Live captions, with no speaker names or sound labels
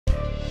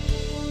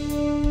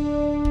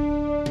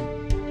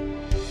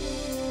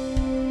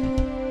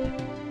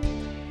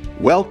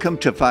Welcome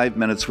to 5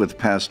 Minutes with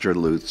Pastor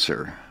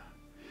Lutzer.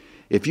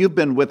 If you've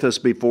been with us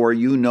before,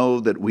 you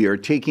know that we are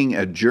taking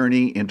a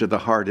journey into the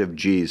heart of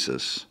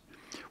Jesus.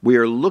 We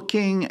are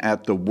looking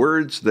at the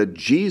words that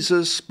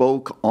Jesus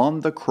spoke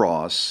on the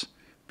cross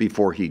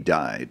before he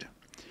died.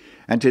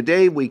 And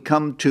today we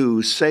come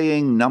to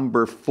saying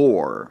number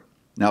 4.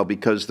 Now,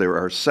 because there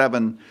are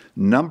 7,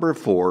 number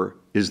 4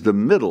 is the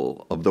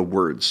middle of the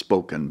words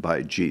spoken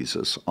by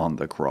Jesus on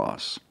the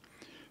cross.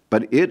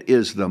 But it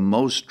is the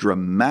most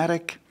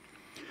dramatic,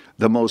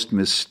 the most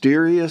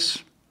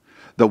mysterious,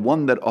 the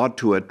one that ought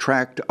to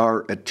attract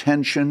our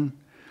attention,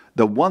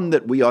 the one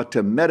that we ought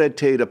to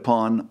meditate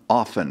upon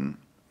often.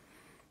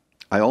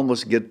 I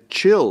almost get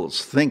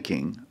chills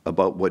thinking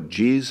about what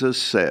Jesus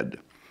said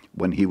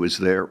when he was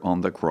there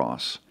on the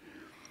cross.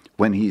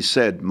 When he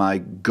said, my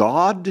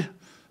God,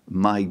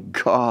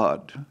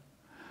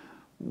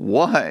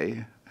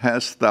 why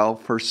hast thou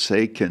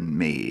forsaken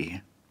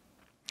me?"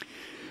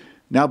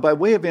 Now, by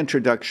way of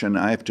introduction,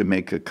 I have to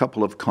make a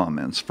couple of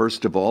comments.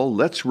 First of all,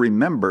 let's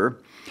remember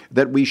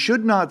that we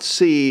should not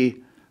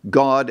see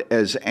God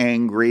as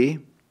angry.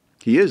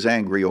 He is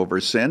angry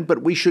over sin,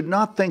 but we should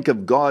not think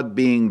of God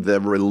being the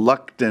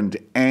reluctant,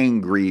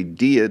 angry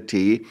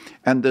deity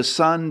and the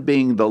Son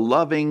being the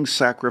loving,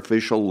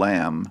 sacrificial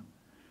lamb.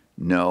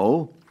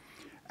 No,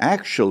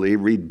 actually,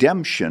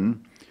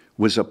 redemption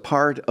was a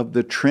part of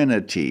the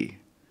Trinity.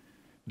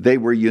 They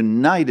were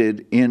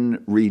united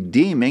in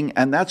redeeming,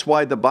 and that's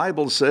why the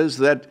Bible says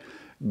that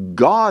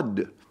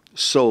God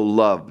so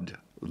loved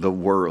the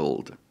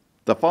world.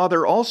 The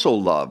Father also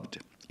loved,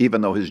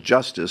 even though his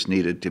justice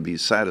needed to be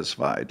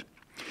satisfied.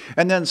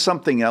 And then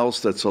something else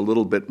that's a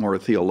little bit more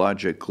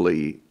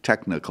theologically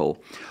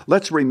technical.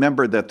 Let's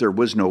remember that there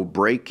was no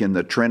break in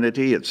the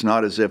Trinity. It's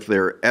not as if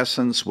their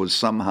essence was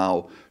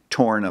somehow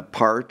torn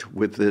apart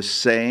with this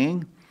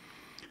saying.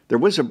 There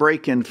was a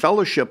break in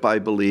fellowship, I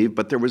believe,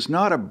 but there was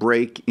not a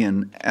break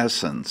in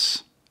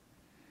essence.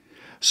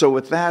 So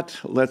with that,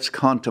 let's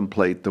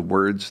contemplate the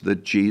words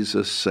that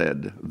Jesus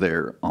said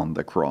there on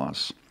the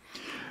cross.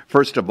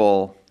 First of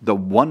all, the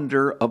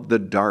wonder of the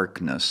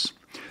darkness.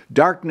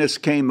 Darkness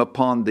came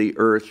upon the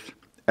earth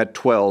at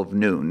 12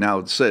 noon. Now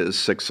it says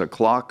 6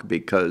 o'clock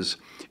because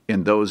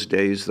in those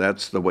days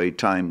that's the way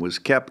time was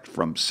kept.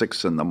 From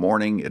 6 in the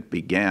morning it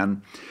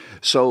began.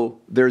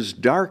 So there's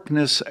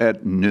darkness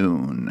at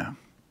noon.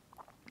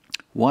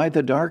 Why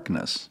the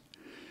darkness?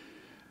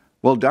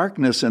 Well,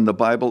 darkness in the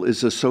Bible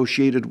is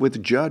associated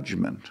with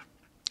judgment.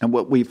 And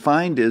what we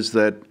find is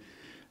that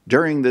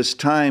during this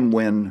time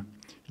when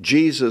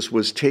Jesus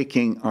was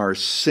taking our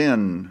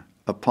sin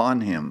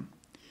upon him,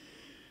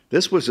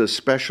 this was a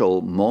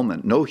special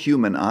moment. No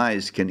human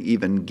eyes can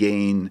even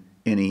gain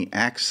any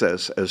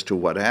access as to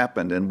what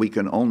happened, and we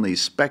can only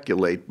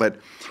speculate. But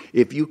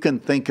if you can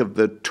think of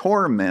the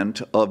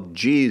torment of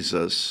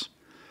Jesus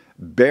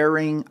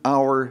bearing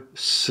our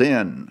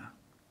sin,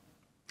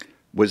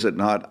 was it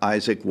not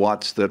Isaac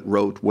Watts that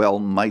wrote, "Well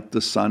might the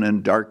sun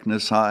in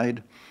darkness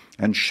hide,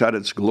 and shut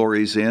its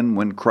glories in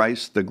when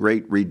Christ the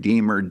great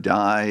Redeemer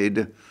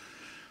died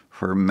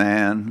for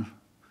man,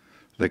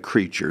 the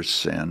creature's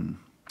sin."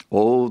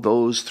 Oh,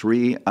 those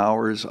 3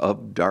 hours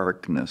of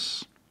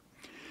darkness.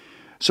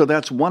 So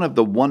that's one of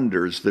the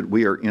wonders that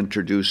we are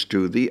introduced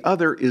to. The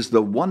other is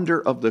the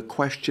wonder of the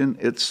question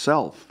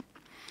itself.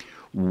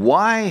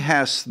 Why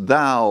hast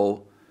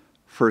thou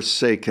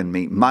forsaken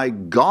me? My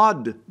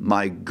God,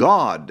 my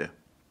God.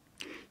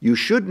 You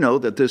should know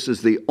that this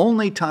is the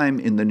only time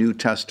in the New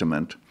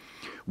Testament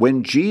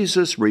when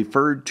Jesus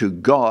referred to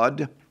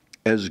God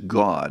as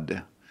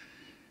God.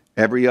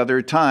 Every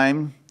other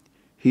time,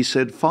 he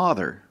said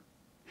Father.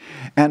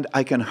 And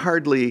I can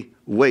hardly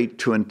wait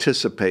to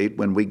anticipate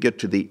when we get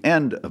to the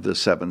end of the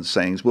 7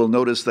 sayings. We'll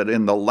notice that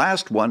in the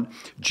last one,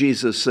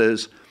 Jesus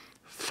says,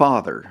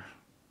 Father,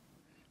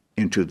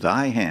 into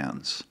thy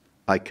hands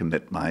I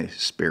commit my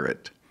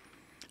spirit.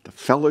 The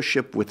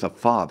fellowship with the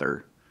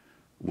Father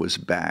was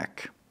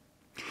back.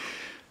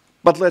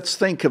 But let's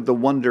think of the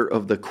wonder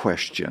of the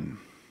question.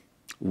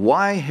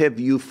 Why have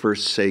you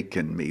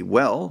forsaken me?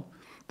 Well,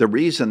 the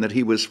reason that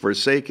he was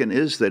forsaken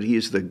is that he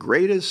is the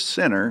greatest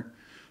sinner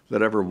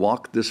that ever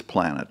walked this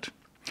planet.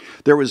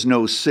 There was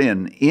no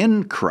sin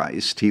in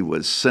Christ. He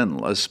was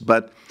sinless,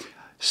 but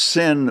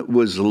sin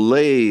was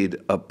laid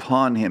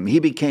upon him. He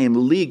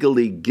became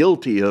legally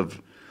guilty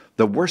of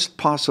the worst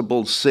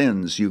possible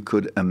sins you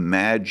could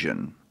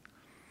imagine.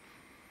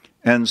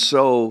 And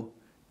so,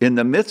 in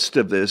the midst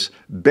of this,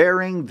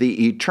 bearing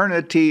the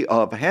eternity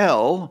of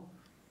hell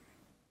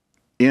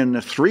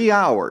in 3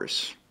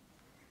 hours,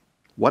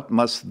 what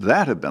must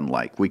that have been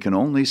like? We can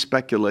only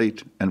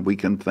speculate and we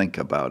can think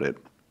about it.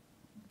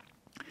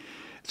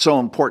 It's so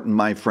important,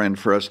 my friend,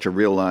 for us to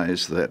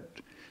realize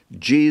that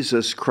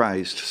Jesus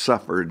Christ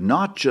suffered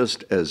not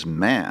just as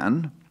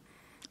man,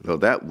 though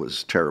that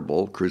was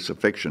terrible,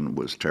 crucifixion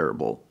was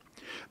terrible,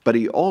 but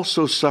he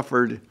also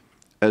suffered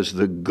as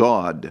the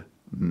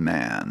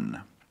God-man.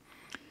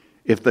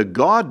 If the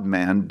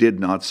God-man did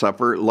not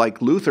suffer,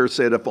 like Luther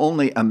said, if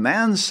only a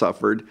man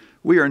suffered,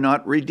 we are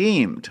not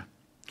redeemed.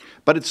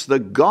 but it's the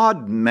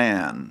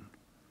God-man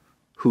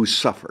who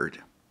suffered.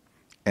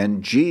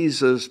 And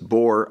Jesus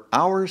bore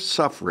our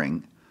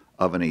suffering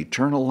of an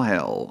eternal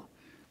hell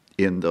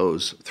in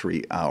those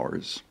 3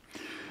 hours.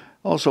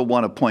 I also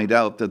want to point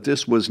out that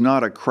this was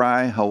not a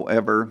cry,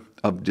 however,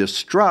 of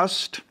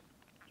distrust.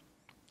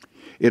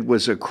 It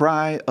was a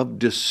cry of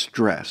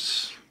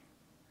distress.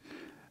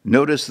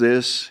 Notice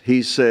this,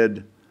 he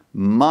said,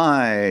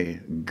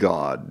 my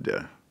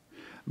God,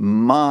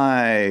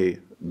 why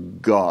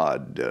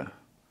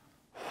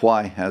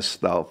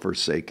hast thou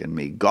forsaken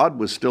me? God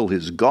was still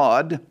his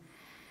God,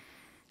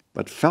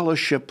 but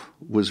fellowship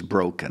was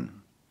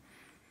broken.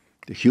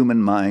 The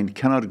human mind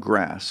cannot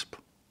grasp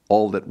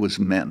all that was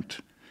meant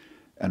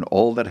and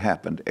all that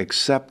happened,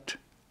 except,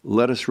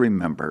 let us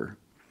remember,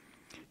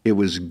 it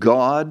was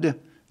God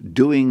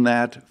doing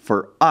that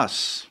for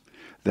us,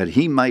 that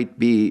he might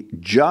be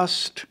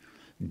justifying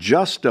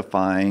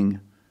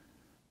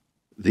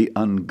the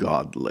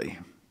ungodly.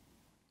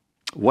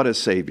 What a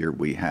Savior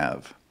we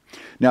have.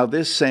 Now,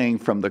 this saying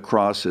from the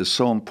cross is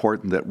so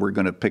important that we're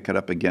going to pick it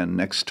up again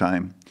next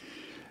time.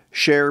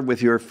 Share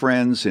with your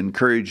friends,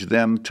 encourage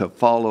them to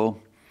follow,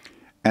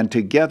 and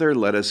together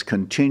let us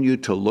continue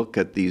to look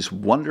at these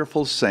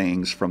wonderful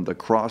sayings from the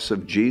cross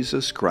of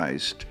Jesus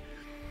Christ,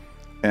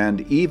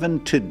 and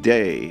even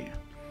today,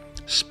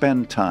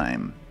 spend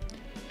time.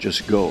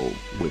 Just go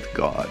with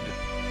God.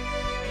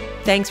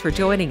 Thanks for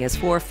joining us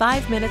for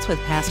 5 Minutes with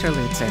Pastor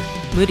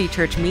Lutzer. Moody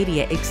Church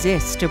Media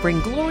exists to bring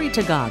glory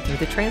to God through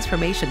the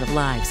transformation of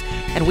lives,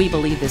 and we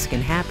believe this can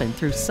happen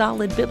through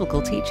solid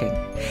biblical teaching.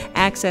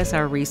 Access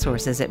our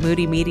resources at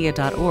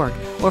moodymedia.org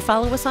or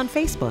follow us on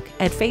Facebook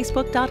at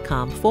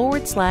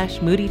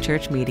facebook.com/Moody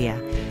Church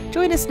Media.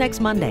 Join us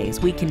next Monday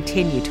as we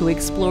continue to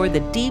explore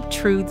the deep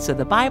truths of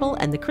the Bible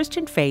and the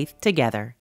Christian faith together.